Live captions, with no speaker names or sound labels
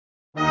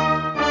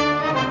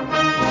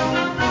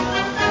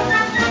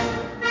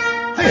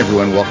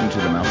everyone. Welcome to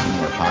the Mouse and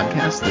More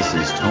podcast. This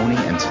is Tony,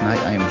 and tonight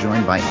I am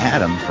joined by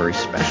Adam for a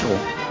special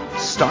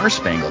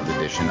Star-Spangled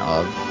edition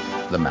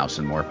of the Mouse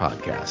and More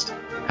podcast.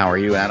 How are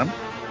you, Adam?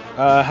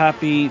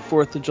 Happy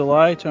 4th of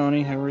July,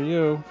 Tony. How are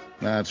you?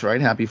 That's right.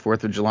 Happy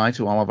 4th of July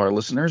to all of our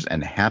listeners,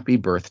 and happy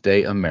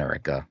birthday,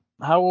 America.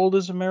 How old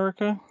is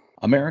America?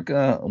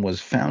 America was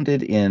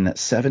founded in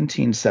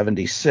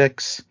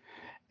 1776.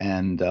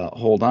 And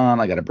hold on,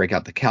 I got to break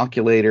out the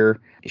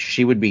calculator.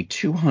 She would be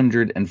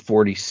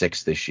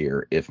 246 this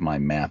year if my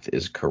math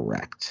is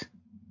correct.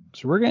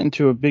 So we're getting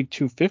to a big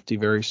 250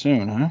 very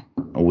soon, huh?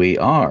 We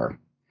are.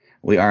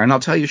 And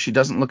I'll tell you, she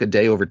doesn't look a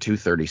day over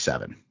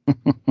 237.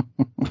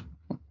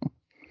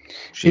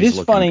 She's it is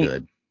looking funny.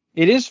 Good.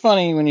 It is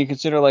funny when you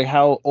consider like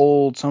how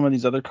old some of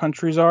these other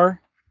countries are,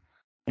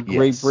 like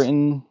Great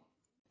Britain,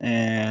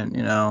 and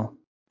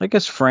I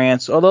guess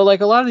France. Although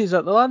like a lot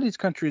of these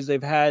countries,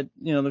 they've had,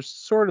 they're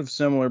sort of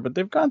similar, but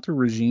they've gone through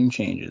regime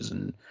changes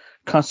and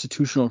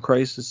constitutional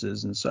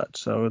crises and such.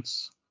 So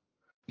it's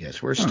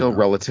we're still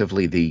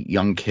relatively the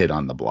young kid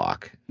on the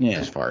block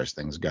as far as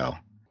things go.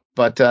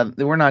 But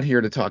we're not here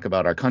to talk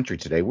about our country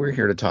today. We're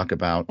here to talk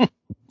about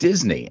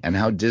Disney and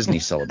how Disney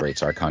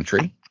celebrates our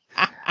country.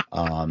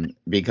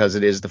 Because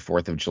it is the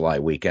 4th of July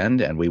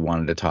weekend, and we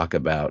wanted to talk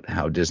about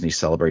how Disney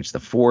celebrates the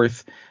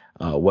 4th,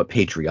 what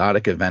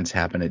patriotic events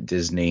happen at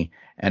Disney,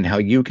 and how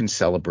you can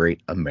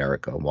celebrate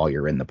America while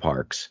you're in the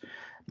parks.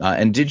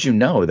 And did you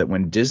know that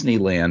when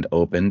Disneyland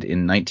opened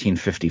in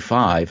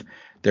 1955,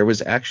 there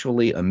was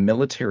actually a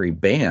military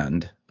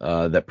band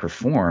that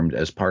performed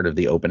as part of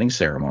the opening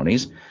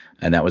ceremonies,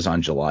 and that was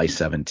on July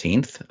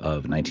 17th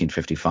of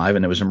 1955,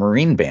 and it was a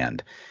Marine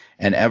band.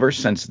 And ever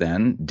since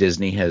then,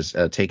 Disney has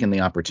taken the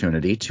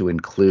opportunity to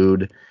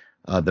include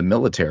the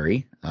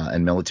military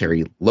and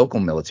local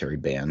military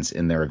bands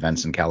in their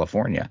events in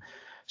California.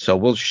 So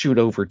we'll shoot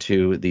over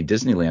to the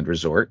Disneyland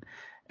Resort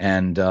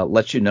and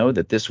let you know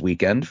that this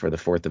weekend for the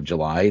 4th of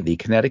July, the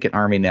Connecticut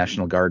Army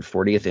National Guard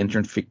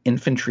 40th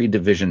Infantry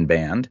Division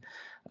Band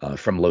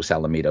from Los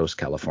Alamitos,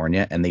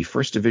 California, and the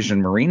 1st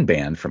Division Marine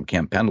Band from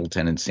Camp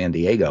Pendleton in San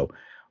Diego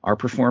are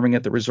performing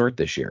at the resort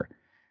this year.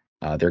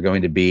 They're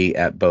going to be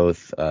at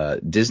both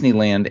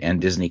Disneyland and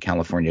Disney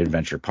California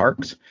Adventure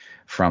Parks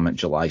from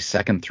July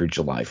 2nd through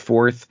July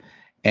 4th.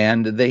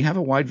 And they have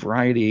a wide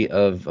variety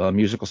of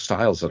musical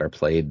styles that are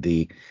played.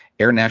 The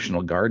Air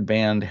National Guard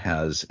Band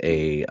has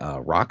a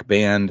rock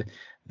band.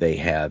 They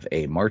have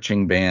a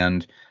marching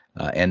band.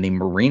 And the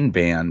Marine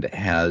Band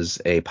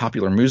has a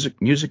popular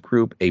music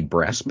group, a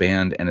brass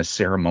band, and a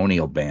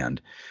ceremonial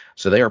band.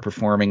 So they are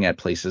performing at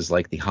places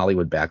like the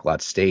Hollywood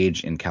Backlot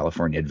Stage in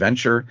California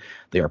Adventure.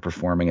 They are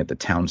performing at the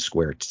Town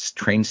Square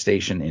train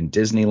station in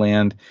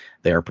Disneyland.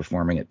 They are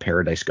performing at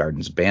Paradise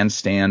Gardens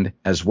Bandstand,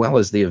 as well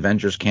as the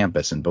Avengers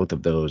Campus, and both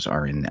of those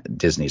are in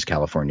Disney's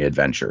California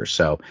Adventure.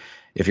 So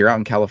if you're out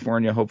in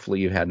California,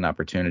 hopefully you had an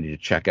opportunity to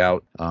check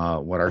out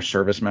what our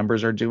service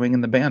members are doing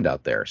in the band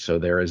out there. So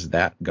there is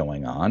that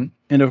going on.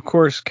 And of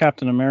course,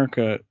 Captain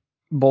America,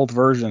 both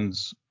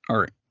versions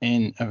are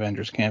in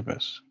Avengers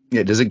Campus.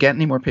 Yeah, does it get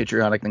any more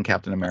patriotic than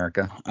Captain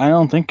America? I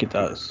don't think it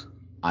does.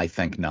 I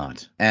think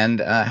not.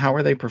 And how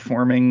are they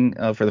performing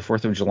for the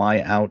 4th of July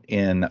out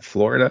in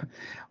Florida?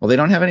 Well, they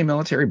don't have any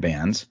military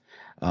bands,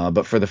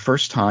 but for the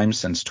first time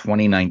since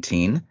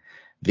 2019,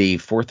 the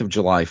 4th of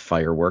July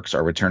fireworks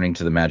are returning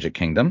to the Magic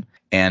Kingdom,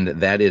 and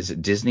that is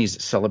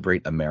Disney's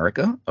Celebrate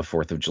America, a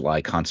 4th of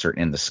July concert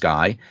in the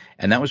sky,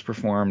 and that was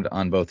performed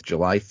on both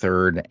July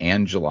 3rd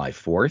and July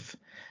 4th.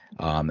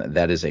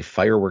 That is a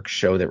fireworks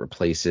show that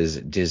replaces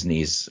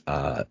Disney's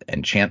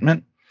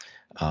Enchantment.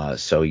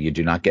 So you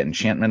do not get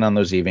Enchantment on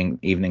those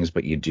evenings,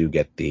 but you do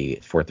get the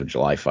 4th of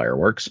July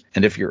fireworks.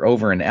 And if you're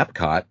over in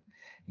Epcot,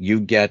 you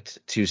get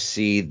to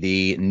see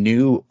the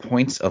new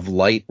Points of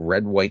Light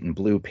red, white, and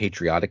blue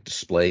patriotic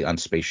display on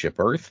Spaceship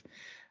Earth,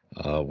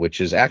 which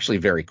is actually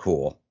very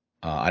cool.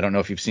 I don't know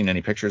if you've seen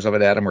any pictures of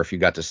it, Adam, or if you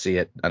got to see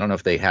it. I don't know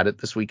if they had it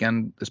this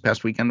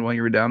past weekend while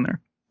you were down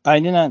there. I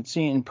did not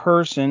see it in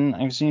person.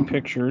 I've seen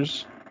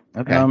pictures.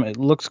 Okay. It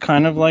looks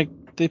kind of like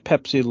the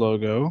Pepsi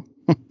logo.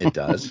 It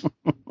does.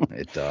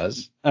 It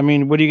does. I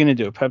mean, what are you going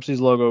to do? Pepsi's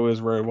logo is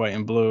red, white,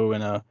 and blue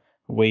in a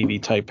wavy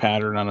type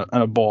pattern on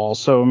a ball.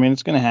 So, I mean,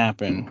 it's going to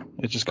happen.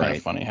 It's just kind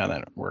of funny how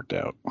that worked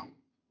out.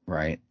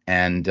 Right.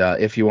 And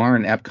if you are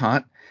in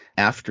Epcot,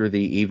 after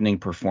the evening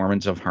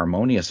performance of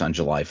Harmonious on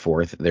July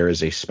 4th, there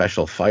is a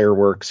special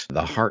fireworks,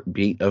 The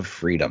Heartbeat of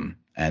Freedom.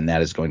 And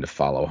that is going to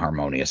follow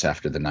Harmonious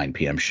after the 9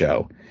 p.m.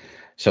 show.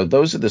 So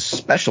those are the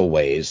special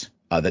ways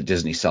that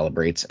Disney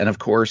celebrates. And of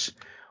course,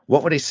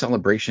 what would a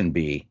celebration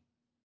be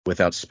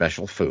without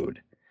special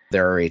food?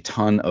 There are a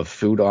ton of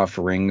food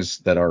offerings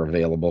that are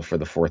available for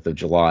the 4th of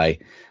July,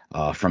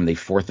 from the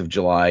 4th of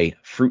July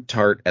fruit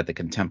tart at the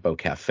Contempo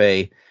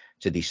Cafe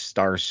to the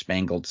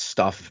Star-Spangled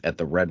Stuff at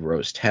the Red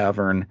Rose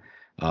Tavern.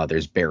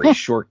 There's berry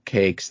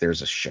shortcakes.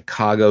 There's a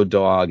Chicago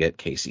dog at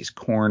Casey's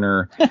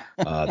Corner.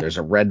 There's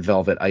a red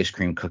velvet ice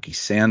cream cookie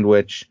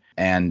sandwich.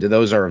 And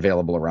those are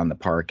available around the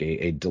park,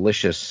 a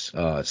delicious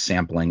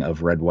sampling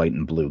of red, white,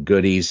 and blue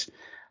goodies.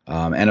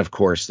 And of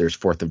course, there's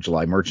 4th of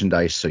July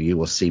merchandise, so you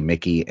will see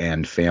Mickey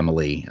and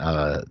family,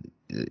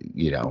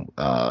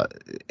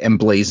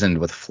 emblazoned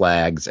with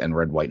flags and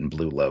red, white, and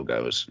blue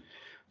logos.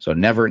 So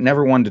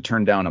never one to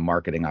turn down a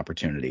marketing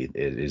opportunity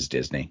is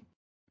Disney.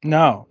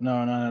 No,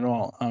 not at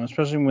all.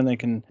 Especially when they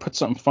can put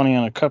something funny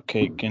on a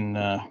cupcake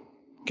and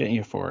get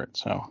you for it.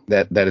 So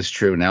that is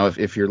true. Now,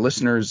 if your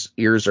listeners'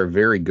 ears are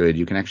very good,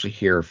 you can actually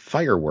hear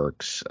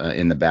fireworks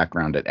in the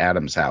background at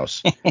Adam's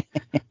house.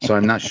 So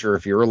I'm not sure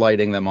if you're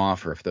lighting them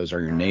off or if those are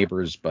your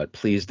neighbors, but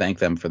please thank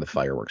them for the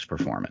fireworks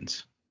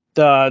performance.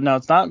 No,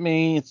 it's not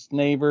me. It's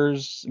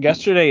neighbors.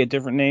 Yesterday, a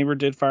different neighbor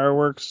did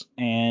fireworks,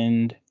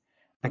 and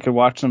I could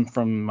watch them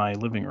from my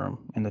living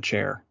room in the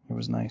chair. It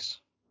was nice.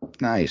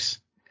 Nice.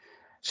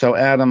 So,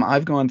 Adam,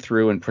 I've gone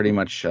through and pretty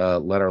much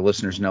let our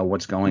listeners know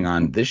what's going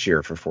on this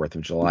year for 4th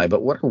of July,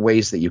 but what are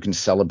ways that you can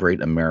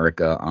celebrate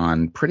America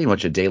on pretty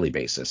much a daily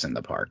basis in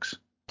the parks?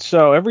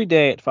 So every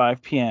day at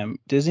 5 p.m.,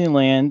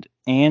 Disneyland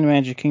and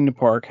Magic Kingdom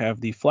Park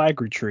have the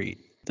flag retreat.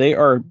 They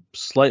are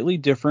slightly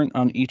different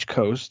on each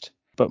coast,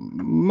 but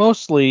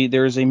mostly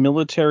there is a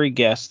military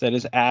guest that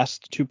is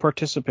asked to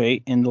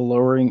participate in the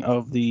lowering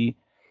of the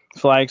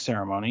flag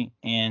ceremony,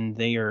 and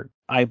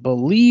I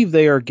believe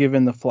they are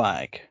given the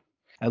flag.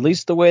 At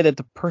least the way that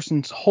the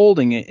person's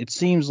holding it, it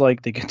seems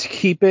like they get to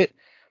keep it.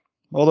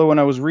 Although when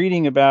I was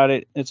reading about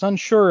it, it's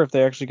unsure if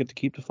they actually get to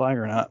keep the flag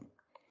or not.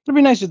 It'd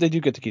be nice if they do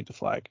get to keep the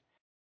flag.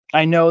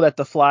 I know that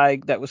the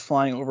flag that was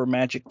flying over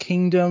Magic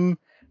Kingdom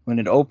when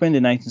it opened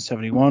in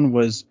 1971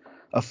 was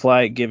a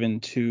flag given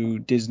to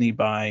Disney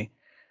by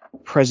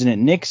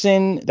President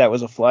Nixon. That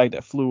was a flag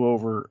that flew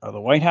over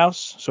the White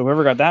House. So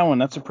whoever got that one,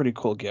 that's a pretty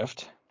cool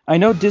gift. I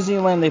know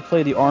Disneyland, they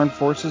play the Armed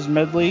Forces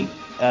medley.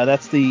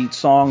 That's the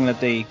song that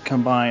they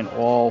combine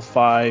all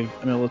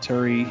 5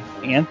 military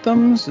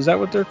anthems. Is that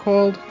what they're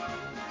called?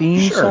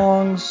 Theme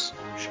songs?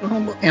 Sure.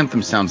 Well,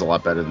 anthem sounds a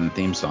lot better than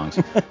theme songs.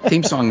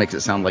 Theme song makes it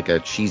sound like a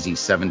cheesy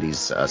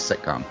 70s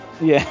sitcom.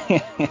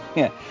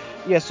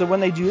 Yeah, so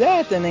when they do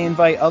that, then they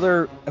invite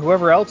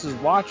whoever else is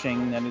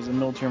watching that is a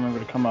military member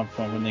to come up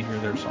when they hear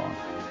their song.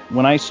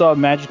 When I saw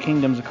Magic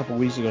Kingdoms a couple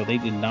weeks ago, they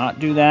did not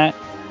do that.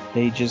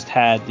 They just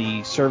had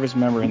the service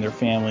member and their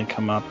family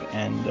come up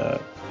and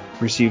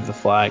receive the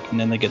flag, and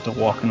then they get to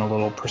walk in a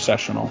little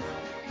processional.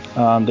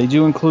 They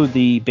do include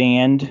the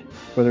band,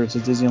 whether it's a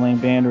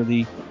Disneyland band or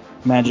the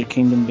Magic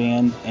Kingdom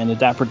band, and the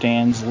Dapper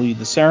Dans lead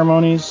the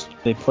ceremonies.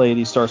 They play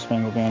the Star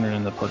Spangled Banner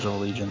and the Pledge of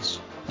Allegiance.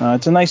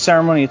 It's a nice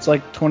ceremony. It's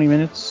like 20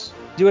 minutes.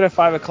 Do it at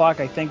 5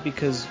 o'clock, I think,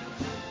 because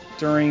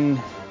during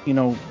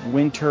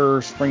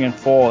winter, spring, and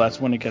fall,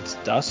 that's when it gets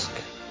dusk.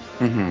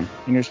 Mm-hmm.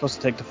 And you're supposed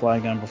to take the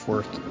flag down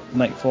before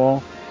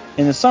nightfall.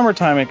 In the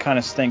summertime, it kind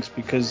of stinks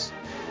because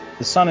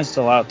the sun is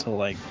still out till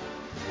like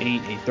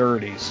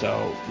 8:30.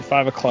 So the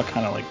 5 o'clock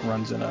kind of like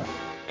runs in a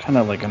kind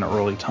of like an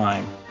early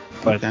time.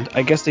 But okay.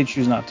 I guess they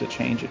choose not to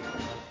change it.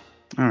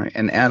 All right.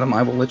 And Adam,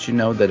 I will let you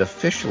know that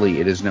officially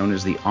it is known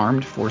as the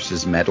Armed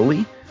Forces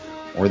Medley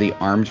or the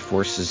Armed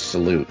Forces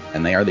Salute.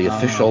 And they are the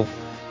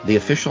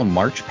official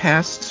march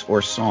pasts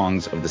or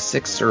songs of the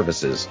 6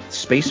 services.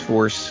 Space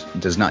Force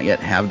does not yet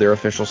have their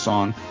official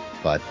song,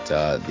 but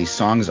the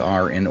songs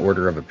are in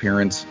order of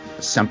appearance: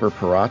 Semper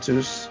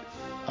Paratus,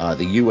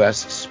 the U.S.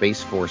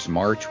 Space Force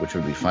March, which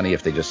would be funny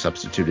if they just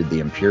substituted the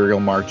Imperial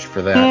March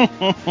for that,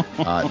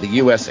 the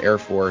U.S. Air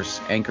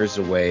Force, Anchors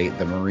Away,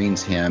 the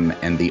Marines Hymn,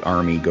 and the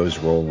Army Goes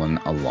Rollin'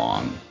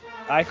 Along.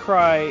 I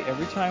cry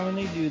every time when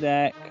they do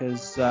that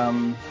because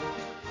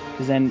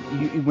then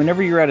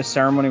whenever you're at a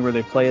ceremony where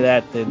they play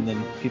that,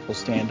 then people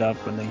stand up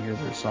when they hear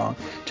their song.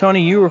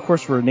 Tony, you, of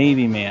course, were a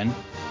Navy man.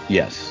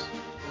 Yes.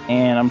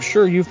 And I'm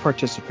sure you've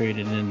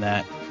participated in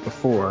that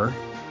before.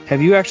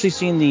 Have you actually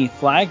seen the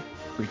flag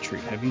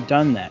retreat? Have you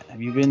done that?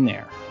 Have you been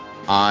there?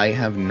 I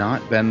have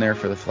not been there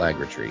for the flag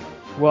retreat.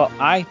 Well,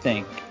 I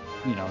think,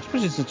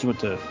 especially since you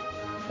went to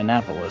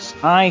Annapolis,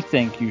 I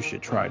think you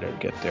should try to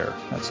get there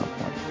at some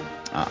point.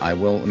 I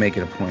will make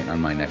it a point on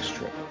my next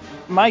trip.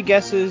 My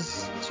guess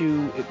is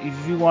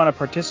if you want to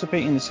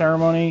participate in the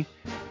ceremony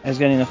as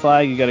getting the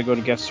flag, you got to go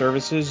to guest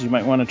services. You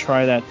might want to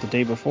try that the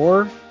day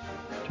before,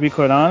 to be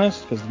quite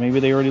honest, because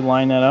maybe they already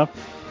lined that up.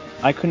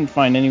 I couldn't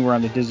find anywhere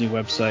on the Disney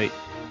website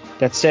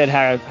that said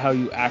how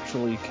you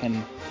actually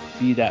can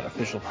be that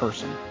official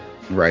person.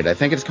 Right. I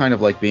think it's kind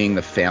of like being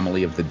the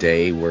family of the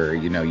day where,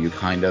 you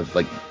kind of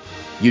like,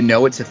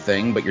 it's a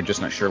thing, but you're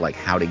just not sure like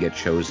how to get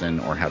chosen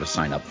or how to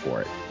sign up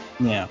for it.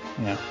 Yeah.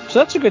 So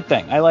that's a good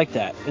thing. I like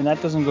that. And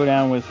that doesn't go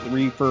down with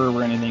refurb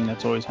or anything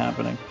that's always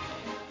happening.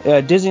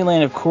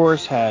 Disneyland, of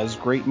course, has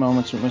great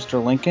moments with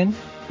Mr. Lincoln.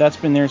 That's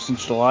been there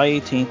since July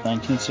 18th,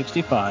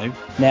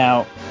 1965.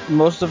 Now,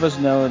 most of us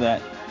know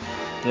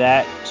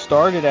that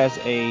started as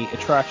a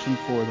attraction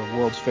for the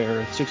World's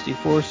Fair at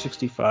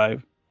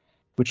 64-65,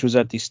 which was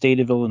at the State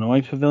of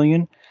Illinois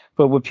Pavilion.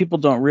 But what people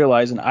don't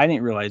realize, and I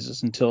didn't realize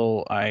this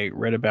until I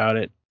read about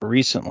it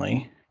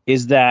recently,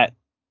 is that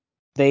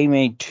they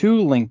made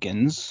 2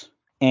 Lincolns,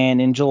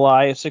 and in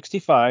July of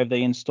 65,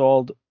 they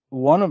installed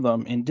one of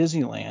them in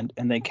Disneyland,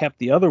 and they kept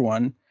the other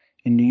one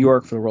in New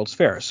York for the World's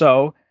Fair.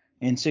 So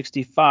in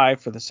 65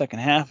 for the second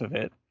half of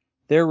it,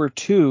 there were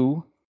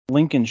 2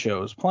 Lincoln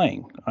shows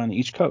playing on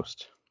each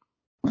coast.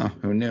 Oh,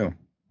 who knew?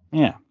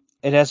 Yeah.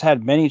 It has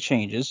had many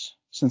changes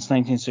since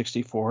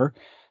 1964.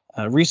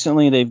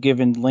 Recently, they've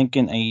given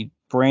Lincoln a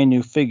brand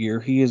new figure.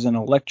 He is an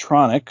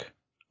electronic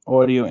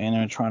audio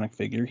animatronic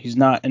figure. He's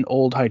not an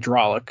old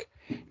hydraulic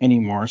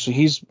anymore, so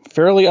he's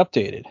fairly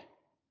updated.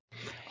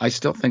 I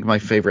still think my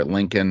favorite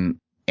Lincoln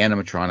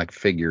animatronic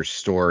figure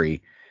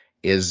story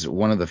is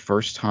one of the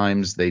first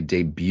times they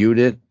debuted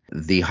it.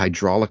 The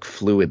hydraulic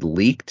fluid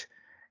leaked,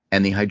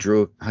 and the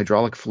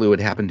hydraulic fluid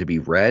happened to be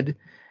red.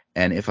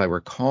 And if I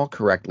recall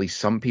correctly,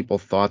 some people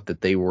thought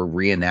that they were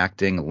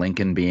reenacting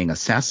Lincoln being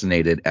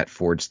assassinated at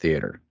Ford's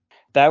Theater.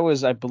 That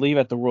was, I believe,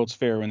 at the World's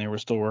Fair when they were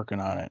still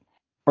working on it.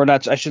 Or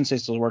not, I shouldn't say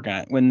still working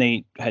on it. When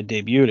they had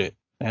debuted it,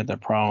 they had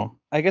that problem.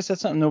 I guess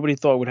that's something nobody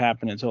thought would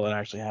happen until it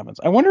actually happens.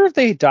 I wonder if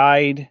they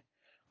dyed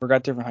or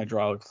got different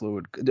hydraulic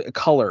fluid,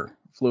 color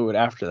fluid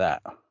after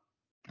that.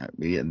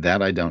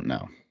 That I don't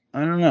know.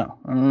 I don't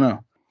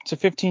know. It's a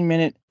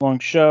 15-minute long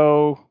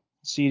show,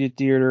 seated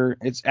theater.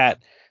 It's at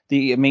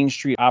the Main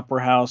Street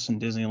Opera House in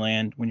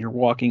Disneyland. When you're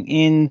walking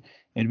in,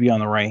 it'd be on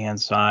the right-hand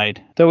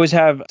side. They always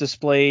have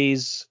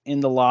displays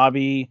in the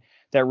lobby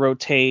that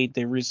rotate.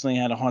 They recently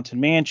had a Haunted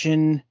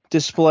Mansion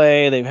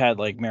display. They've had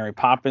like Mary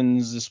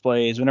Poppins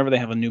displays. Whenever they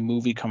have a new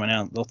movie coming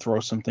out, they'll throw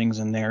some things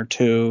in there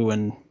too.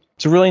 And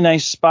it's a really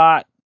nice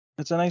spot.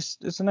 It's a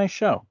nice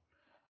show.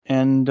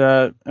 And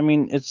I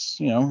mean, it's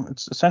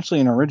essentially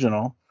an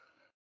original.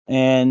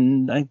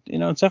 And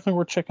it's definitely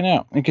worth checking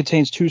out. It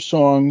contains 2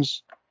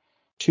 songs,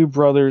 Two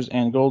Brothers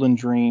and Golden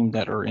Dream,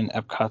 that are in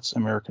Epcot's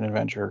American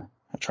Adventure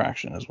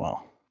attraction as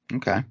well.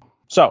 Okay.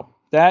 So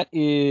that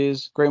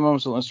is Great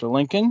Moments with Mr.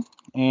 Lincoln.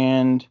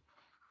 And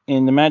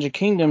in the Magic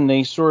Kingdom,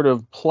 they sort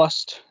of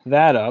plussed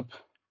that up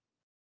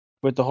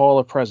with the Hall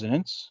of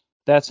Presidents.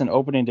 That's an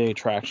opening day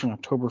attraction,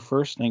 October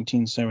 1st,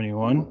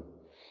 1971.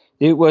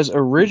 It was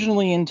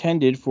originally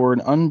intended for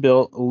an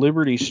unbuilt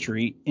Liberty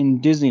Street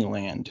in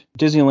Disneyland.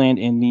 Disneyland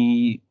in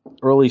the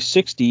early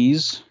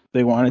 60s,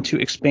 they wanted to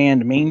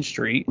expand Main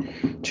Street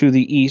to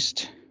the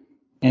east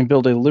and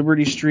build a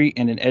Liberty Street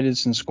and an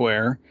Edison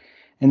Square.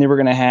 And they were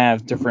going to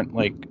have different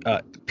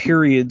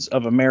periods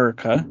of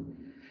America.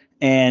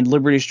 And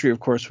Liberty Street, of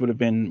course, would have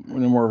been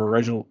more of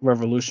a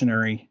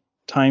revolutionary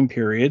time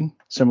period,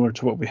 similar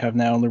to what we have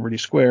now in Liberty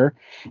Square.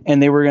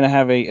 And they were going to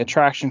have an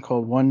attraction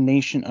called One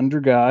Nation Under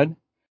God.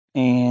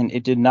 And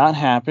it did not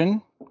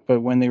happen, but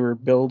when they were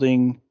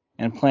building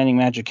and planning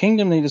Magic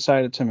Kingdom, they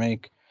decided to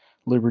make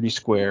Liberty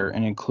Square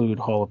and include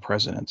Hall of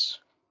Presidents.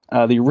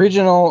 The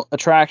original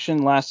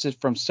attraction lasted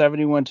from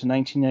 71 to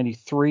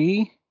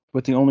 1993,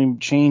 with the only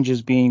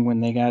changes being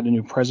when they got a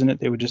new president,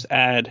 they would just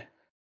add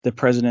the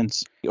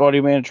president's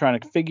audio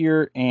animatronic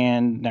figure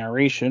and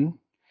narration.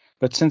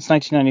 But since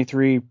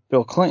 1993,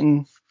 Bill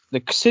Clinton,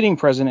 the sitting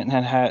president,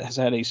 has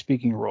had a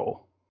speaking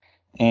role.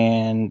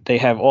 And they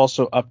have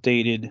also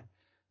updated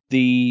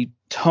the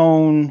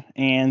tone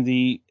and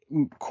the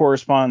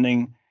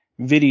corresponding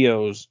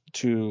videos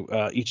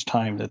to each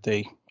time that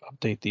they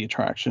update the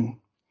attraction.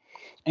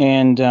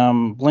 And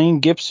Blaine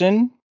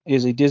Gibson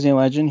is a Disney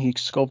legend. He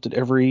sculpted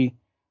every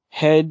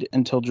head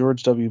until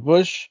George W.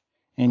 Bush,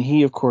 and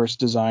he, of course,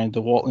 designed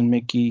the Walt and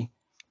Mickey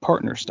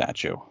partner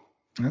statue.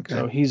 Okay.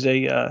 So he's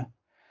a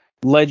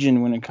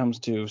legend when it comes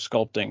to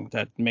sculpting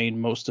that made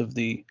most of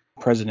the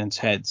presidents'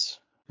 heads.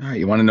 All right.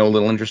 You want to know a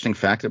little interesting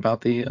fact about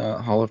the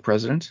Hall of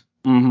Presidents?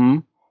 Mm-hmm.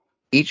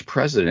 Each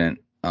president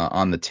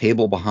on the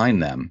table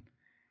behind them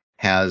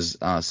has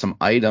some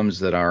items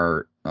that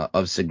are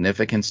of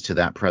significance to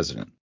that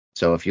president.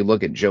 So if you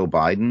look at Joe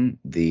Biden,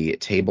 the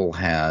table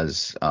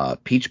has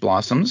peach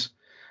blossoms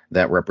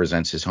that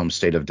represents his home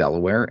state of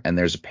Delaware, and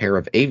there's a pair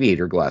of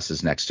aviator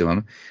glasses next to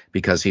him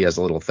because he has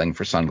a little thing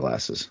for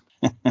sunglasses.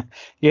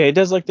 Yeah, he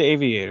does like the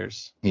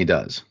aviators. He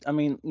does. I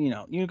mean,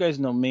 you guys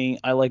know me.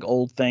 I like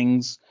old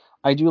things.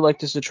 I do like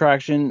this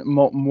attraction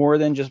more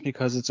than just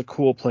because it's a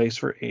cool place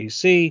for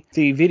AC.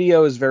 The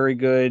video is very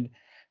good.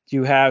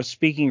 You have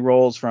speaking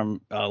roles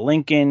from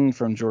Lincoln,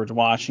 from George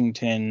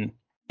Washington,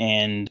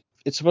 and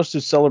it's supposed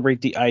to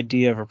celebrate the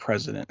idea of a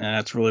president. And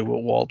that's really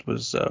what Walt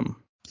was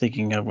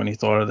thinking of when he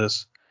thought of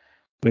this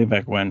way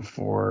back when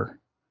for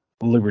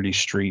Liberty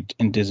Street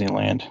in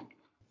Disneyland.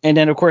 And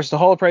then, of course, the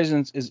Hall of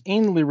Presidents is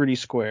in Liberty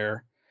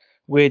Square,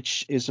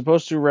 which is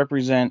supposed to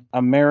represent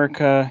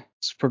America's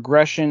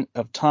progression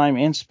of time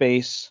and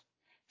space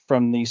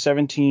from the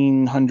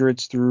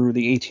 1700s through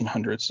the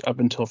 1800s up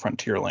until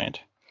Frontierland.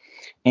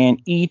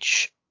 And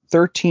each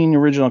 13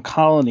 original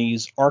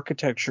colonies'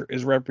 architecture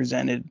is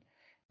represented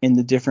in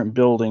the different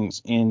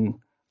buildings in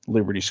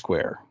Liberty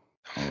Square.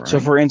 Right. So,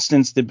 for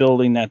instance, the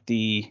building that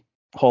the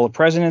Hall of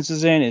Presidents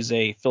is in is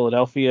a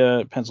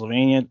Philadelphia,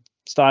 Pennsylvania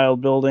style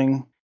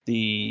building.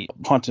 The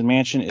Haunted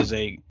Mansion is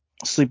a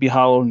Sleepy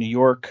Hollow, New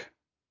York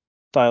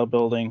style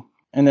building.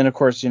 And then, of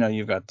course,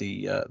 you've got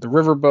the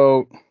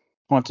Riverboat,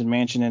 Haunted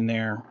Mansion in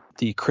there,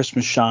 the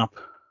Christmas shop.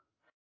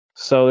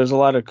 So there's a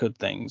lot of good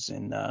things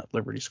in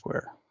Liberty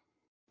Square.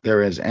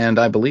 There is, and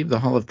I believe the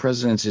Hall of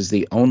Presidents is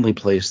the only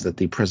place that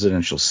the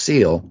presidential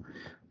seal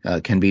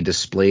can be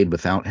displayed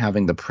without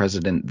having the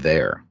president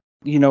there.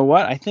 You know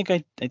what? I think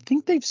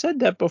they've said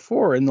that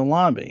before in the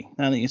lobby.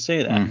 Now that you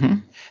say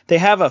that, they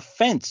have a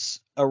fence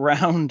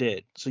around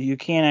it, so you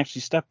can't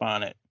actually step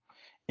on it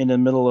in the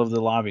middle of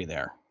the lobby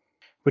there,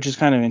 which is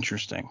kind of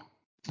interesting.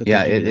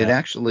 Yeah, it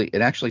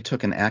actually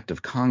took an act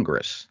of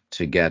Congress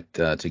to get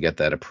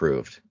that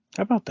approved.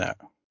 How about that?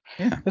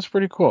 Yeah, that's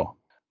pretty cool.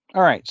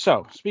 All right,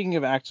 so speaking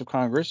of acts of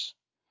Congress,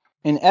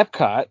 in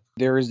Epcot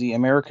there is the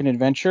American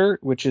Adventure,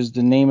 which is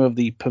the name of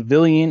the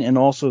pavilion and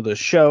also the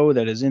show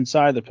that is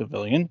inside the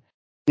pavilion.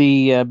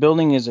 The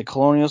building is a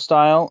colonial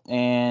style,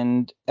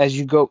 and as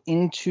you go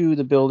into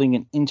the building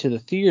and into the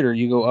theater,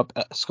 you go up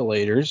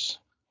escalators.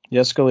 The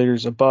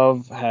escalators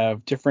above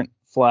have different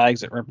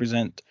flags that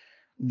represent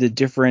the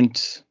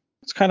different,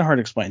 it's kind of hard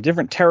to explain,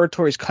 different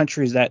territories,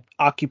 countries that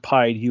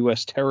occupied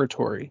U.S.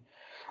 territory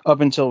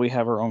up until we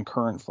have our own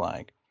current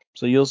flag.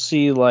 So you'll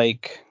see,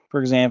 like, for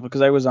example,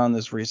 because I was on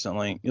this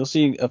recently, you'll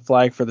see a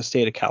flag for the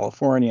state of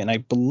California, and I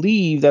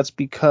believe that's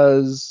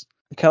because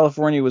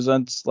California was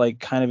once like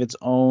kind of its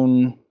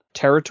own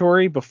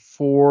territory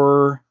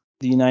before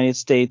the United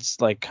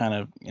States like kind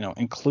of,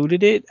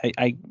 included it.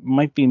 I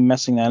might be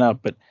messing that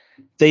up, but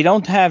they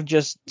don't have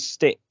just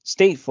state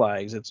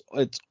flags.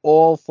 It's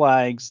all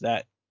flags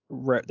that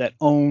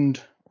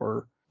owned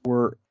or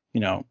were,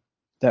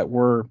 that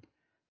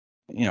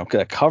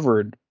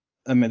covered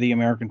the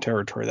American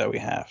territory that we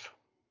have.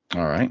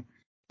 All right.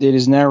 It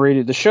is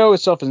narrated. The show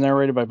itself is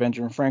narrated by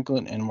Benjamin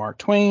Franklin and Mark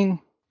Twain,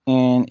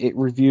 and it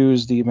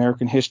reviews the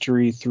American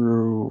history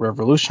through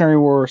Revolutionary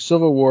War,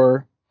 Civil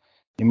War,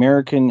 the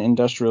American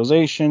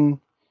industrialization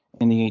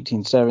in the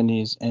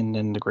 1870s, and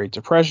then the Great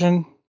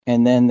Depression.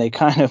 And then they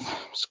kind of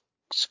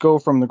go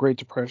from the Great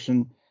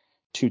Depression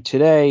to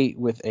today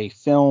with a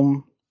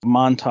film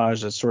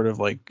montage that sort of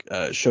like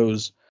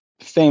shows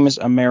famous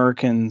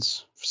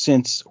Americans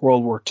since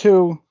World War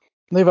II.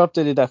 They've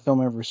updated that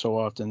film every so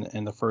often,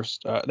 and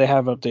they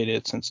have updated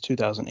it since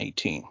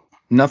 2018.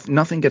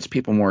 Nothing gets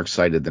people more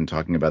excited than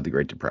talking about the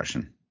Great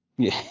Depression.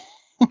 Yeah.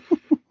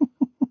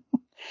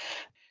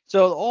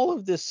 So all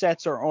of the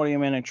sets are audio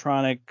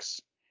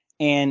animatronics,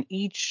 and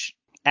each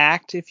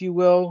act, if you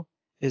will,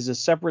 is a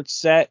separate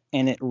set,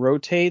 and it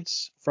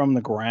rotates from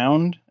the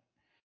ground.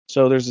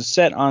 So there's a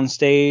set on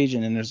stage,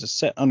 and then there's a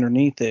set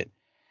underneath it.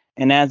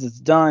 And as it's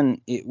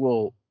done, it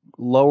will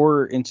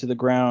lower into the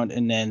ground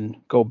and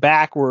then go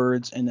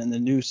backwards, and then the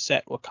new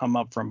set will come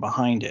up from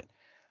behind it.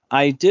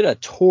 I did a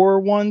tour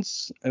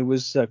once. It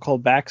was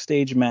called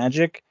Backstage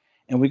Magic,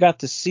 and we got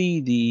to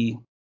see the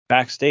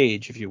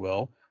backstage, if you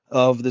will,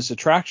 of this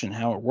attraction,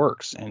 how it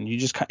works, and you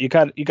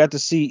got to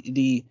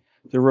see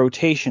the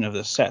rotation of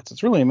the sets.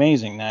 It's really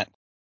amazing that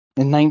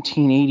in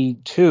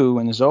 1982,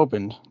 when this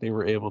opened, they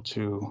were able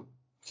to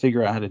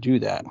figure out how to do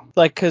that.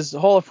 Like, because the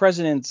Hall of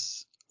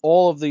Presidents,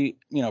 all of the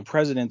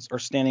presidents are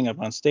standing up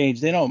on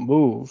stage. They don't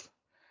move.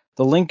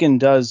 The Lincoln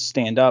does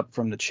stand up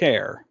from the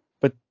chair,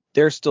 but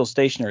they're still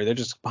stationary. They're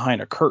just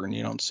behind a curtain.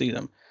 You don't see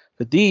them.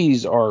 But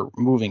these are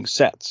moving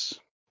sets.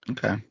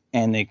 Okay.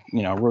 And they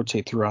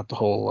rotate throughout the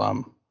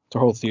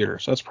whole theater.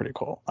 So that's pretty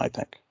cool, I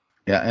think.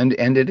 Yeah,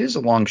 and it is a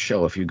long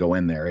show if you go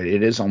in there.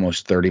 It is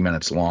almost 30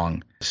 minutes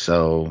long.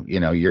 So,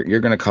 you're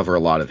going to cover a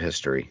lot of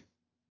history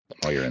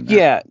while you're in there.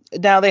 Yeah.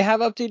 Now they have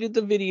updated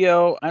the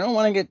video. I don't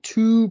want to get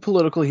too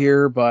political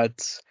here,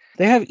 but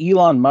they have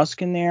Elon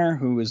Musk in there,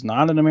 who is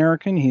not an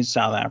American. He's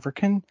South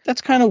African.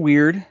 That's kind of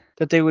weird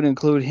that they would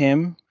include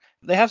him.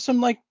 They have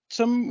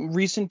some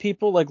recent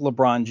people like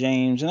LeBron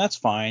James, and that's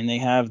fine. They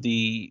have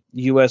the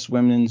U.S.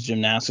 women's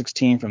gymnastics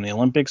team from the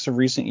Olympics of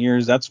recent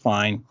years. That's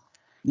fine.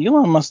 The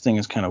Elon Musk thing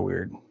is kind of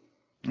weird.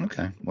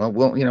 Okay.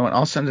 Well, you know what?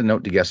 I'll send a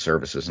note to guest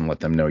services and let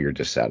them know you're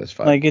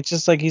dissatisfied. Like, it's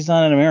just like he's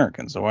not an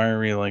American, so why are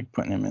we like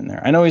putting him in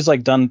there? I know he's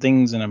like done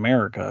things in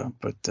America,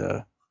 but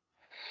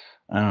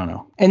I don't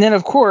know. And then,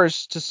 of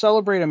course, to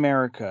celebrate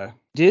America,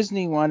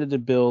 Disney wanted to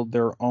build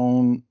their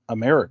own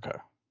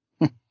America.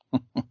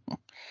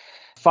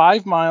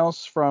 5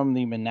 miles from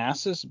the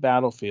Manassas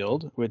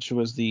battlefield, which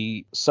was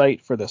the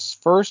site for the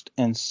first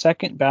and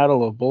second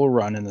Battle of Bull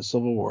Run in the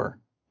Civil War,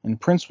 in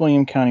Prince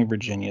William County,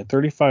 Virginia,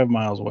 35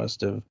 miles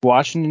west of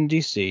Washington,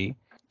 D.C.,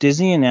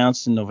 Disney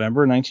announced in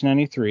November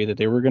 1993 that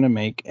they were going to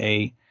make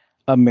a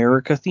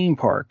America theme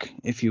park,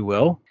 if you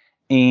will.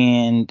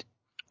 And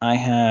I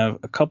have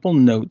a couple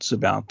notes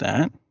about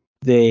that.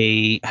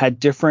 They had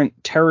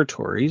different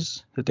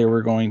territories that they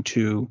were going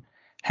to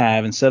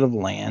have instead of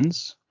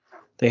lands.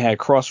 They had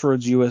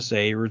Crossroads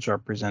USA, which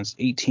represents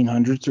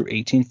 1800 through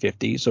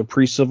 1850, so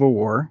pre-Civil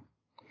War.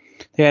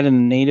 They had a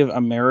Native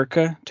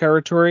America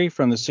territory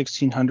from the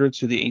 1600s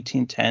to the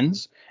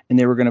 1810s, and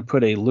they were going to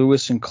put a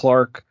Lewis and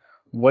Clark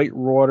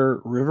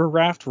whitewater river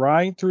raft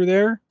ride through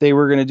there. They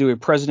were going to do a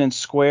President's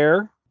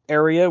Square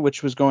area,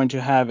 which was going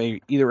to have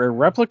either a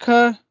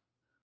replica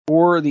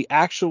or the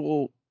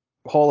actual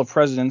Hall of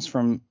Presidents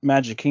from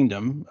Magic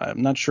Kingdom.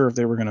 I'm not sure if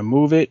they were going to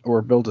move it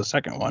or build a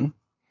second one.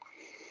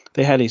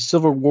 They had a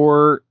Civil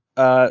War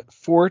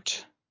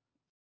fort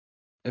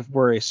they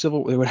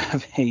would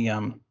have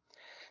a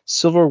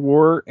Civil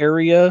War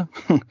area,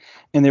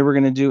 and they were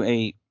going to do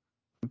a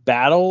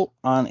battle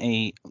on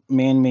a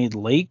man-made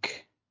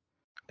lake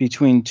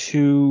between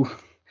two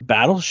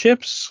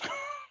battleships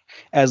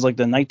as like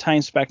the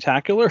nighttime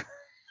spectacular.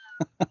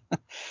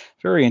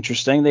 Very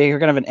interesting. They are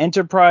going to have an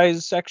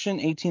Enterprise section,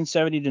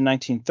 1870 to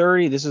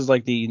 1930. This is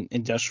like the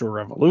Industrial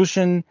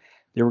Revolution.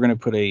 They were going to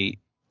put a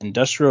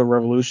Industrial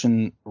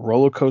Revolution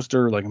roller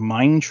coaster, like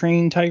mine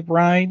train type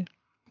ride.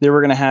 They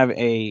were going to have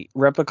a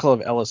replica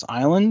of Ellis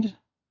Island,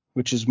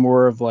 which is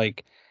more of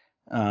like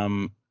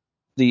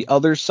the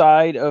other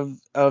side of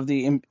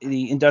the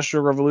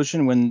Industrial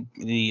Revolution, when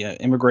the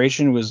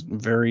immigration was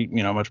very,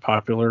 much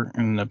popular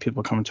and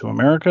people coming to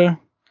America.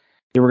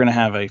 They were going to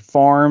have a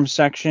farm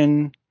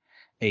section,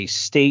 a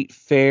state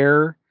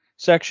fair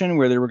section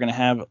where they were going to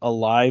have a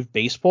live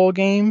baseball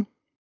game,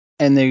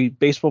 and the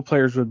baseball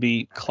players would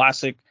be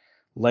classic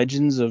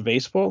legends of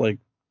baseball, like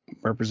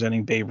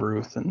representing Babe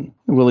Ruth and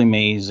Willie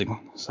Mays and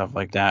stuff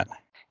like that.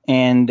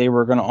 And they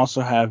were going to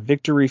also have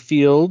Victory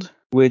Field,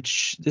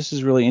 which, this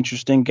is really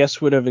interesting,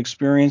 guests would have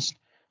experienced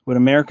what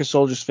America's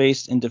soldiers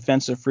faced in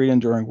defense of freedom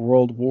during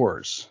world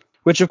wars,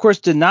 which of course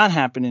did not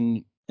happen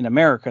in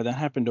America. That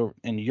happened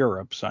in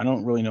Europe, so I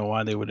don't really know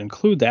why they would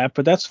include that,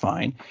 but that's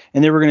fine.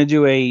 And they were going to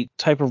do a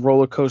type of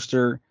roller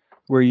coaster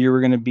where you were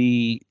going to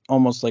be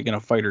almost like in a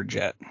fighter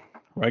jet.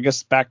 Or I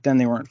guess back then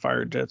they weren't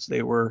fighter jets,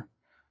 they were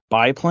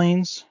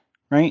biplanes,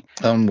 right?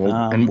 In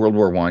World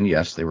War I,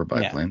 yes, they were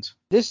biplanes.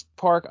 Yeah. This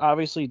park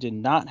obviously did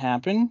not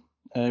happen.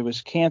 It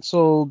was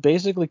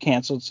basically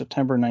canceled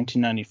September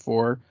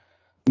 1994,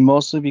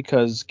 mostly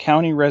because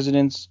county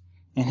residents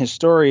and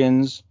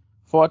historians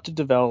fought the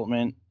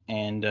development,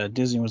 and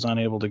Disney was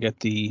unable to get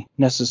the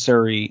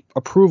necessary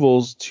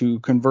approvals to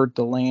convert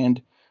the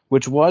land,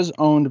 which was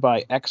owned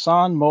by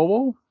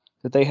ExxonMobil,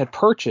 that they had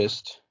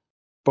purchased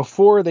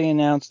before they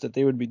announced that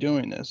they would be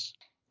doing this.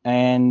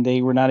 And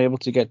they were not able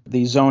to get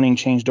the zoning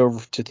changed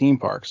over to theme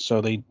parks, so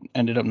they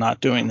ended up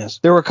not doing this.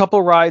 There were a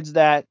couple rides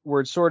that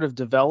were sort of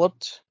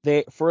developed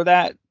for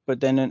that, but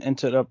then it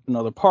ended up in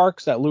other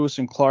parks. That Lewis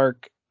and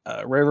Clark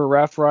River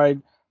Raft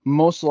ride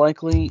most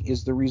likely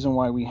is the reason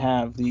why we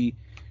have the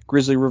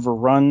Grizzly River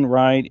Run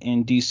ride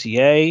in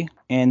DCA.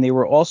 And they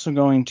were also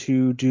going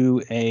to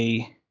do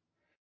a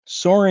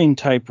soaring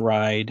type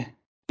ride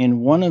in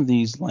one of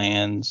these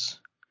lands,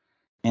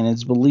 and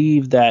it's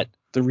believed that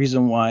the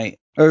reason why,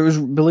 or it was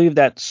believed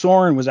that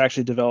Soarin' was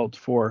actually developed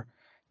for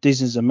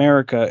Disney's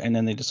America, and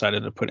then they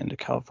decided to put it into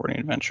California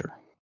Adventure.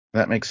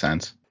 That makes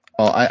sense.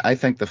 Well, I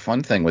think the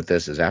fun thing with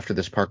this is after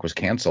this park was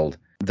canceled,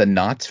 the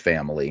Knott's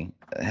family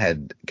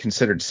had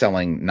considered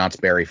selling Knott's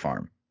Berry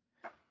Farm.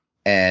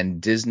 And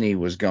Disney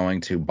was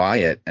going to buy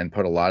it and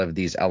put a lot of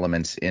these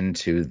elements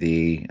into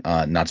the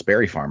Knott's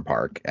Berry Farm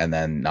Park. And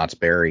then Knott's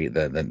Berry,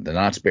 the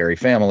Knott's Berry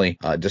family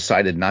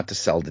decided not to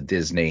sell to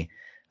Disney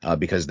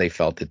because they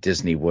felt that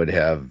Disney would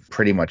have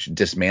pretty much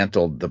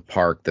dismantled the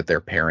park that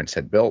their parents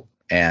had built.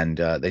 And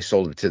they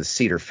sold it to the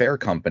Cedar Fair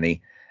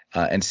Company.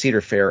 And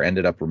Cedar Fair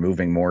ended up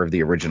removing more of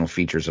the original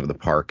features of the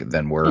park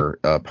than were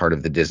part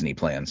of the Disney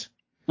plans.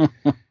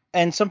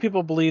 And some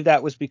people believe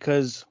that was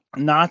because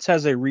Knott's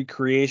has a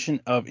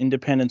recreation of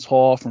Independence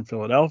Hall from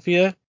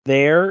Philadelphia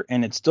there,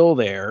 and it's still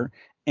there.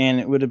 And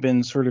it would have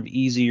been sort of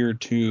easier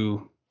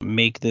to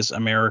make this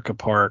America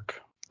Park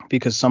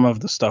because some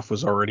of the stuff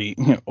was already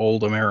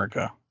old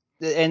America.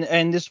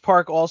 And this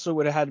park also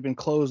would have had been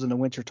closed in the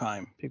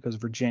wintertime because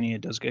Virginia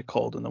does get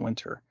cold in the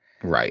winter.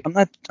 Right.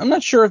 I'm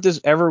not sure if this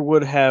ever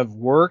would have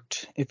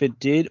worked if it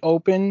did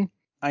open.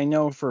 I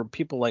know for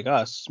people like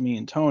us, me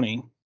and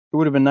Tony, it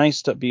would have been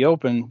nice to be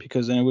open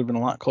because then it would have been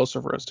a lot closer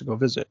for us to go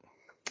visit.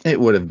 It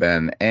would have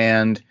been.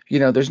 And,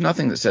 there's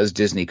nothing that says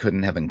Disney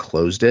couldn't have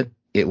enclosed it.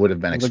 It would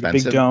have been expensive.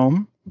 Like a big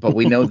dome. But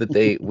we know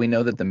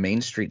that the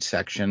Main Street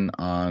section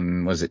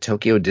on, was it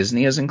Tokyo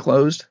Disney, is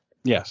enclosed?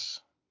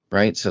 Yes.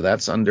 Right. So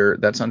that's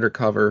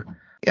undercover.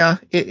 Yeah,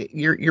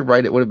 you're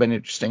right. It would have been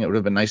interesting. It would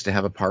have been nice to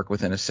have a park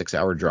within a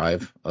 6-hour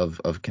drive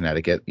of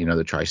Connecticut,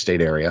 the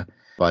tri-state area.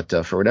 But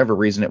for whatever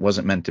reason, it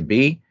wasn't meant to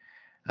be.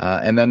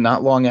 And then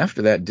not long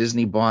after that,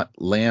 Disney bought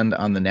land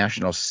on the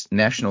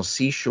National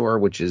Seashore,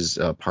 which is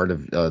part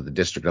of the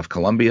District of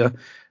Columbia,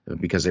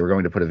 because they were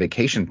going to put a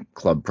vacation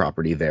club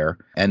property there.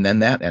 And then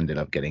that ended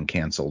up getting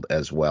canceled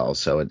as well.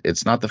 So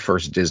it's not the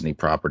first Disney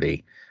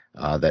property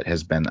that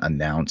has been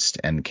announced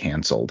and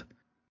canceled.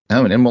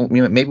 Oh, and then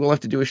maybe we'll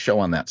have to do a show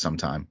on that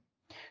sometime.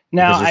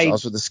 Now, because there's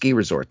also the ski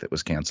resort that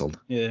was canceled.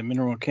 Yeah,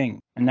 Mineral King.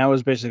 And that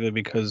was basically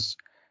because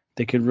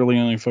they could really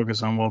only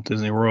focus on Walt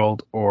Disney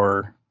World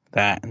or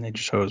that, and they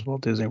chose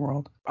Walt Disney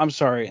World. I'm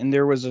sorry, and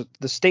there was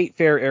the State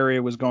Fair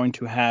area was going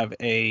to have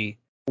a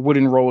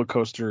wooden roller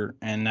coaster,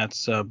 and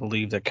that's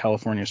believed that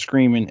California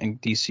Screamin' and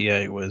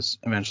DCA was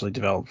eventually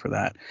developed for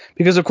that.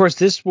 Because, of course,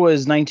 this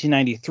was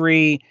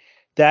 1993.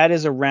 That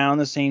is around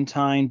the same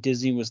time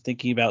Disney was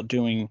thinking about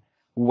doing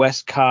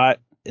Westcott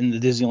in the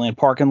Disneyland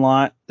parking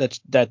lot.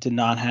 That did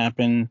not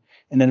happen.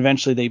 And then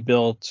eventually they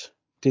built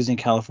Disney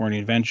California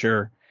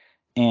Adventure.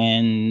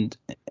 And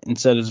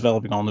instead of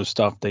developing all new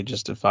stuff, they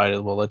just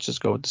decided, well, let's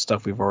just go with the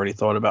stuff we've already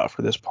thought about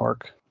for this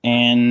park.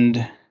 And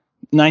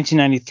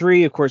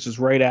 1993, of course, is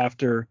right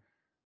after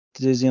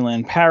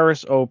Disneyland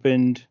Paris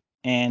opened.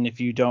 And if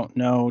you don't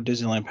know,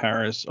 Disneyland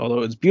Paris,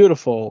 although it's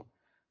beautiful,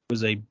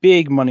 was a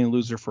big money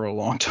loser for a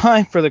long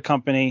time for the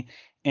company.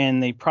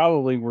 And they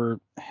probably were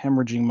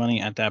hemorrhaging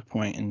money at that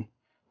point and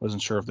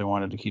wasn't sure if they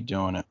wanted to keep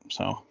doing it.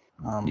 So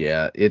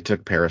yeah, it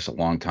took Paris a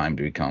long time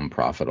to become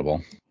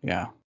profitable.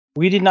 Yeah.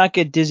 We did not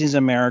get Disney's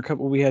America,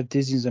 but we have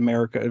Disney's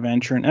America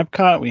Adventure in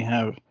Epcot. We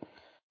have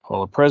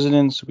Hall of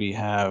Presidents. We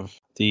have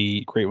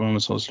the Great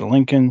Moments of Mr.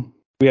 Lincoln.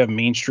 We have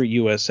Main Street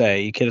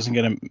USA. You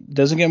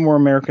doesn't get more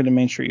America than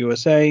Main Street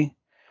USA.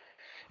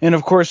 And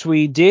of course,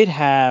 we did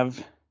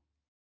have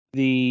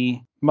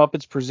the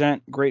Muppets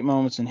Present Great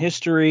Moments in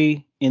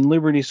History in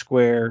Liberty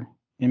Square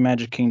in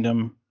Magic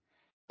Kingdom.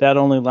 That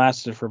only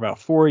lasted for about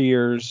 4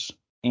 years,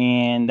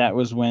 and that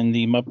was when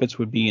the Muppets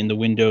would be in the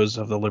windows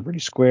of the Liberty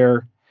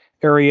Square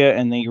area,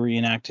 and they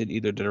reenacted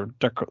either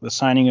the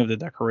signing of the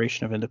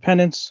Declaration of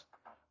Independence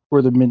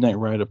or the Midnight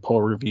Ride of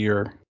Paul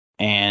Revere.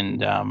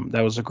 And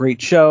that was a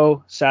great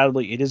show.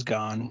 Sadly, it is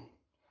gone.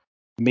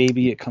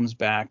 Maybe it comes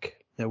back.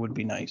 That would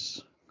be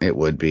nice. It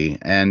would be.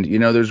 And,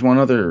 there's one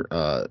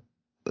other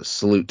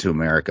salute to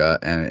America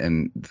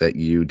and that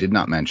you did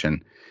not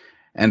mention.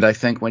 And I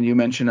think when you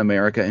mention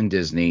America and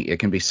Disney, it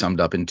can be summed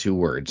up in 2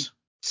 words.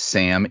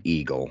 Sam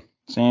Eagle.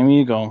 Sam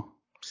Eagle.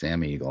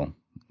 Sam Eagle,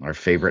 our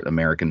favorite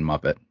American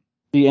Muppet.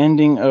 The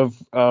ending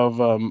of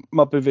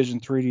Muppet Vision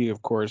 3D,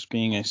 of course,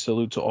 being a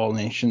salute to all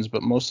nations,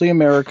 but mostly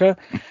America.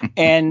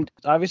 And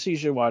obviously you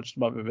should watch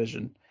Muppet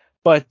Vision.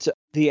 But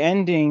the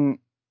ending,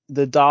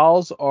 the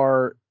dolls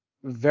are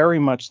very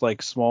much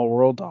like Small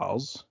World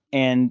dolls.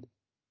 And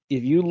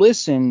if you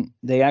listen,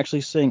 they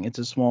actually sing It's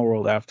a Small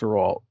World After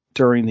All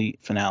during the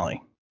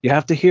finale. You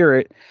have to hear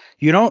it.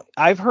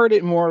 I've heard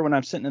it more when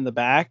I'm sitting in the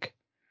back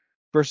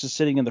versus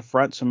sitting in the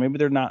front. So maybe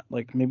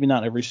maybe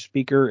not every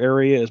speaker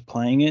area is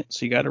playing it.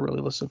 So you got to really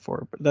listen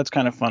for it. But that's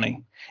kind of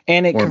funny.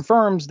 And it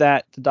confirms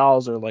that the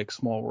dolls are like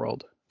Small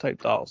World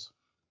type dolls.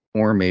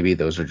 Or maybe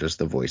those are just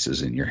the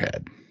voices in your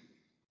head.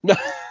 No,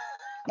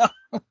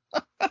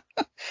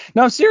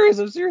 I'm serious.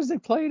 They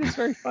play it. It's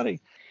very funny.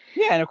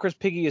 Yeah. And of course,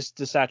 Piggy is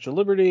the Statue of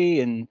Liberty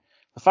and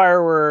the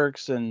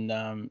fireworks. And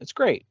it's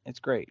great.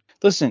 It's great.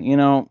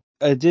 Listen,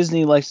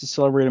 Disney likes to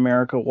celebrate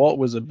America. Walt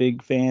was a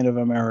big fan of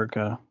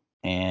America.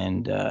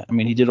 And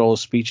he did all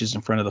his speeches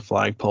in front of the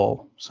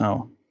flagpole.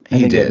 So I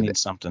think that means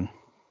something.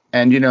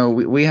 And,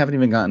 we haven't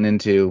even gotten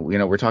into,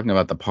 we're talking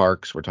about the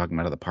parks. We're talking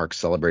about how the parks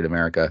celebrate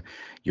America.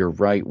 You're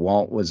right.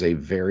 Walt was a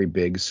very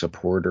big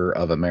supporter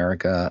of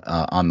America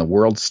on the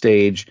world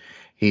stage.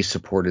 He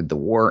supported the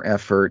war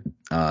effort.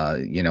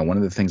 One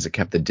of the things that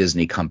kept the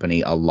Disney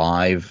company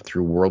alive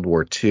through World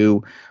War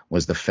II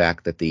was the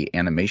fact that the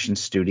animation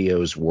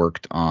studios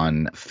worked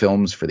on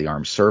films for the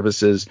armed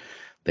services.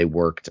 They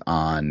worked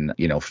on,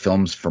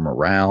 films for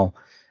morale.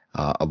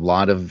 A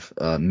lot of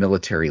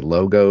military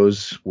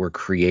logos were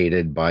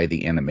created by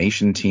the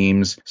animation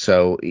teams.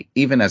 So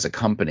even as a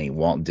company,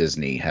 Walt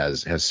Disney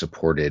has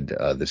supported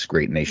this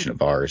great nation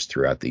of ours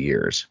throughout the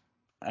years.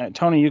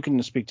 Tony, you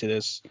can speak to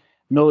this.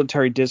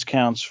 Military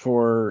discounts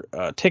for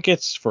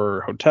tickets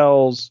for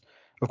hotels.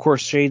 Of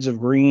course, Shades of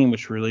Green,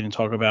 which we really didn't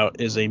talk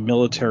about, is a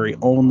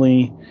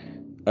military-only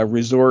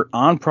resort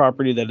on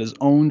property that is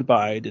owned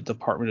by the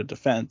Department of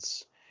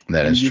Defense.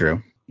 That is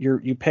true.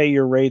 You pay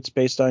your rates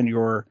based on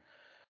your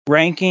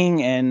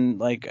ranking, and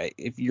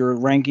if your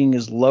ranking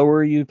is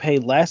lower, you pay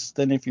less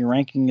than if your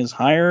ranking is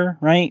higher,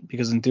 right?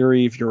 Because in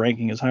theory, if your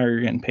ranking is higher,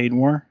 you're getting paid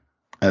more.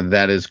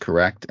 That is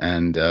correct,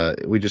 and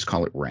we just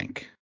call it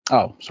rank.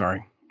 Oh,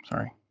 sorry.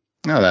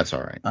 No, that's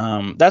all right.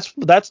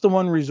 That's the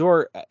one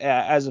resort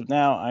as of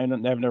now I've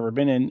never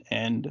been in,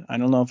 and I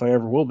don't know if I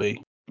ever will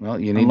be. Well,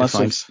 you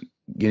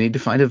need to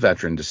find a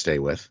veteran to stay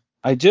with.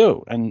 I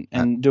do,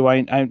 and do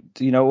I?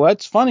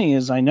 What's funny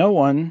is I know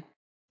one.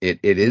 It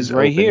is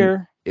right open.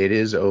 Here. It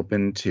is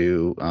open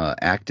to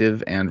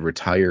active and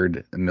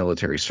retired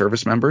military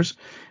service members.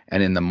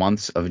 And in the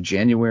months of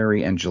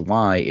January and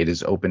July, it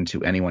is open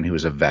to anyone who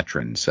is a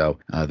veteran. So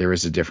there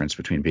is a difference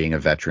between being a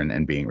veteran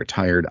and being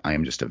retired. I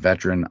am just a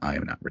veteran. I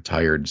am not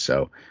retired.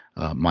 So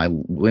my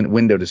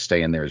window to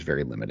stay in there is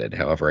very limited.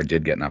 However, I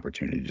did get an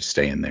opportunity to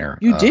stay in there.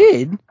 You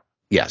did?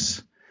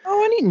 Yes.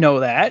 Oh, I didn't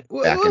know that.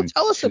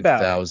 Tell us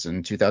about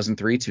it.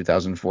 2003,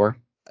 2004.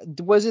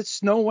 Was it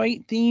Snow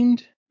White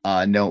themed?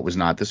 No, it was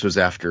not. This was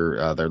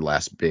after their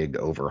last big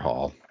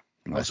overhaul,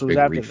 last big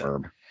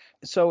refurb.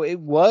 So it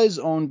was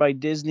owned by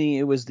Disney.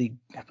 It was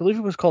I believe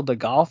it was called the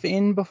Golf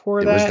Inn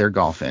before that. It was their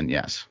Golf Inn,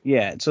 yes.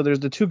 Yeah. So there's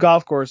the 2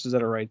 golf courses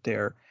that are right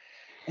there,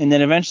 and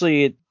then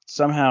eventually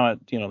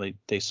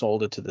they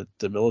sold it to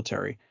the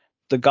military.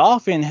 The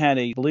Golf Inn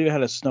I believe it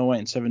had a Snow White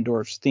and Seven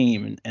Dwarfs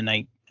theme, and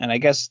I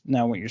guess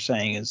now what you're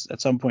saying is at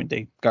some point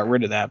they got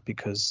rid of that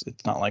because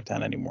it's not like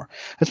that anymore.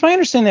 It's my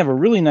understanding they have a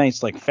really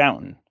nice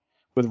fountain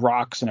with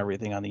rocks and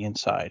everything on the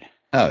inside.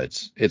 Oh,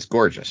 it's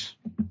gorgeous.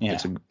 Yeah.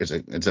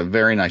 It's a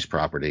very nice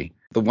property.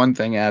 The one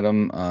thing,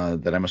 Adam,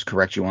 that I must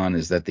correct you on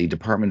is that the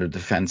Department of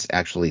Defense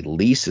actually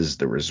leases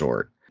the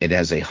resort. It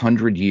has a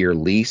 100-year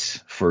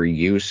lease for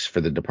use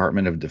for the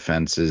Department of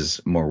Defense's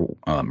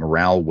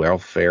morale,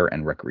 welfare,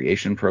 and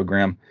recreation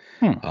program.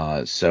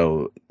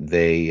 So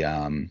they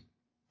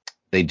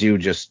do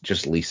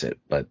just lease it,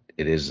 but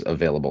it is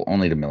available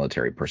only to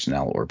military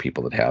personnel or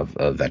people that have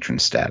veteran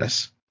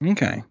status.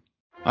 Okay.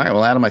 All right.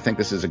 Well, Adam, I think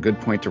this is a good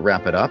point to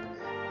wrap it up.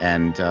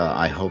 And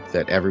I hope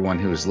that everyone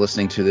who is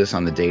listening to this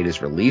on the date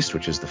is released,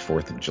 which is the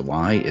 4th of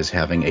July, is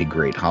having a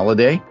great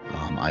holiday.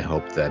 I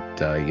hope that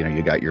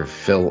you got your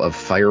fill of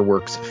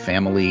fireworks,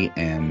 family,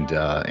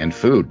 and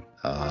food.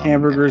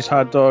 Hamburgers,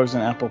 hot dogs,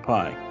 and apple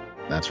pie.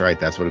 That's right.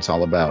 That's what it's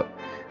all about.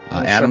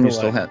 Adam,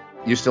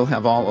 you still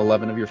have all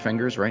 11 of your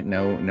fingers, right?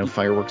 No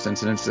fireworks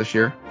incidents this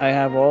year? I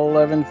have all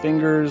 11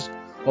 fingers.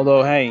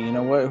 Although, hey, you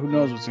know what? Who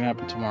knows what's going to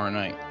happen tomorrow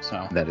night?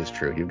 So that is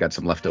true. You've got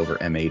some leftover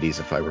M80s,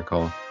 if I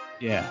recall.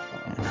 Yeah.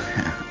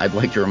 I'd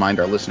like to remind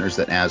our listeners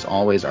that, as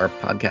always, our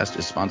podcast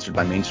is sponsored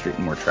by Main Street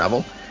and More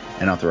Travel,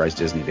 an authorized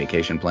Disney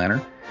vacation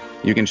planner.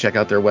 You can check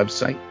out their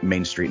website,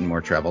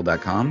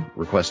 mainstreetandmoretravel.com,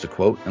 request a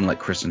quote, and let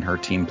Chris and her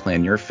team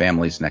plan your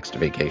family's next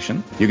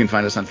vacation. You can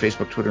find us on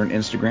Facebook, Twitter, and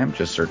Instagram.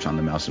 Just search on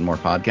the Mouse and More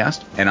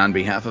Podcast. And on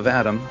behalf of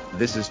Adam,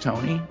 this is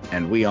Tony,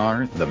 and we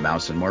are the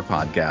Mouse and More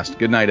Podcast.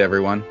 Good night,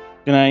 everyone.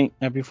 Good night.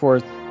 Happy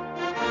 4th.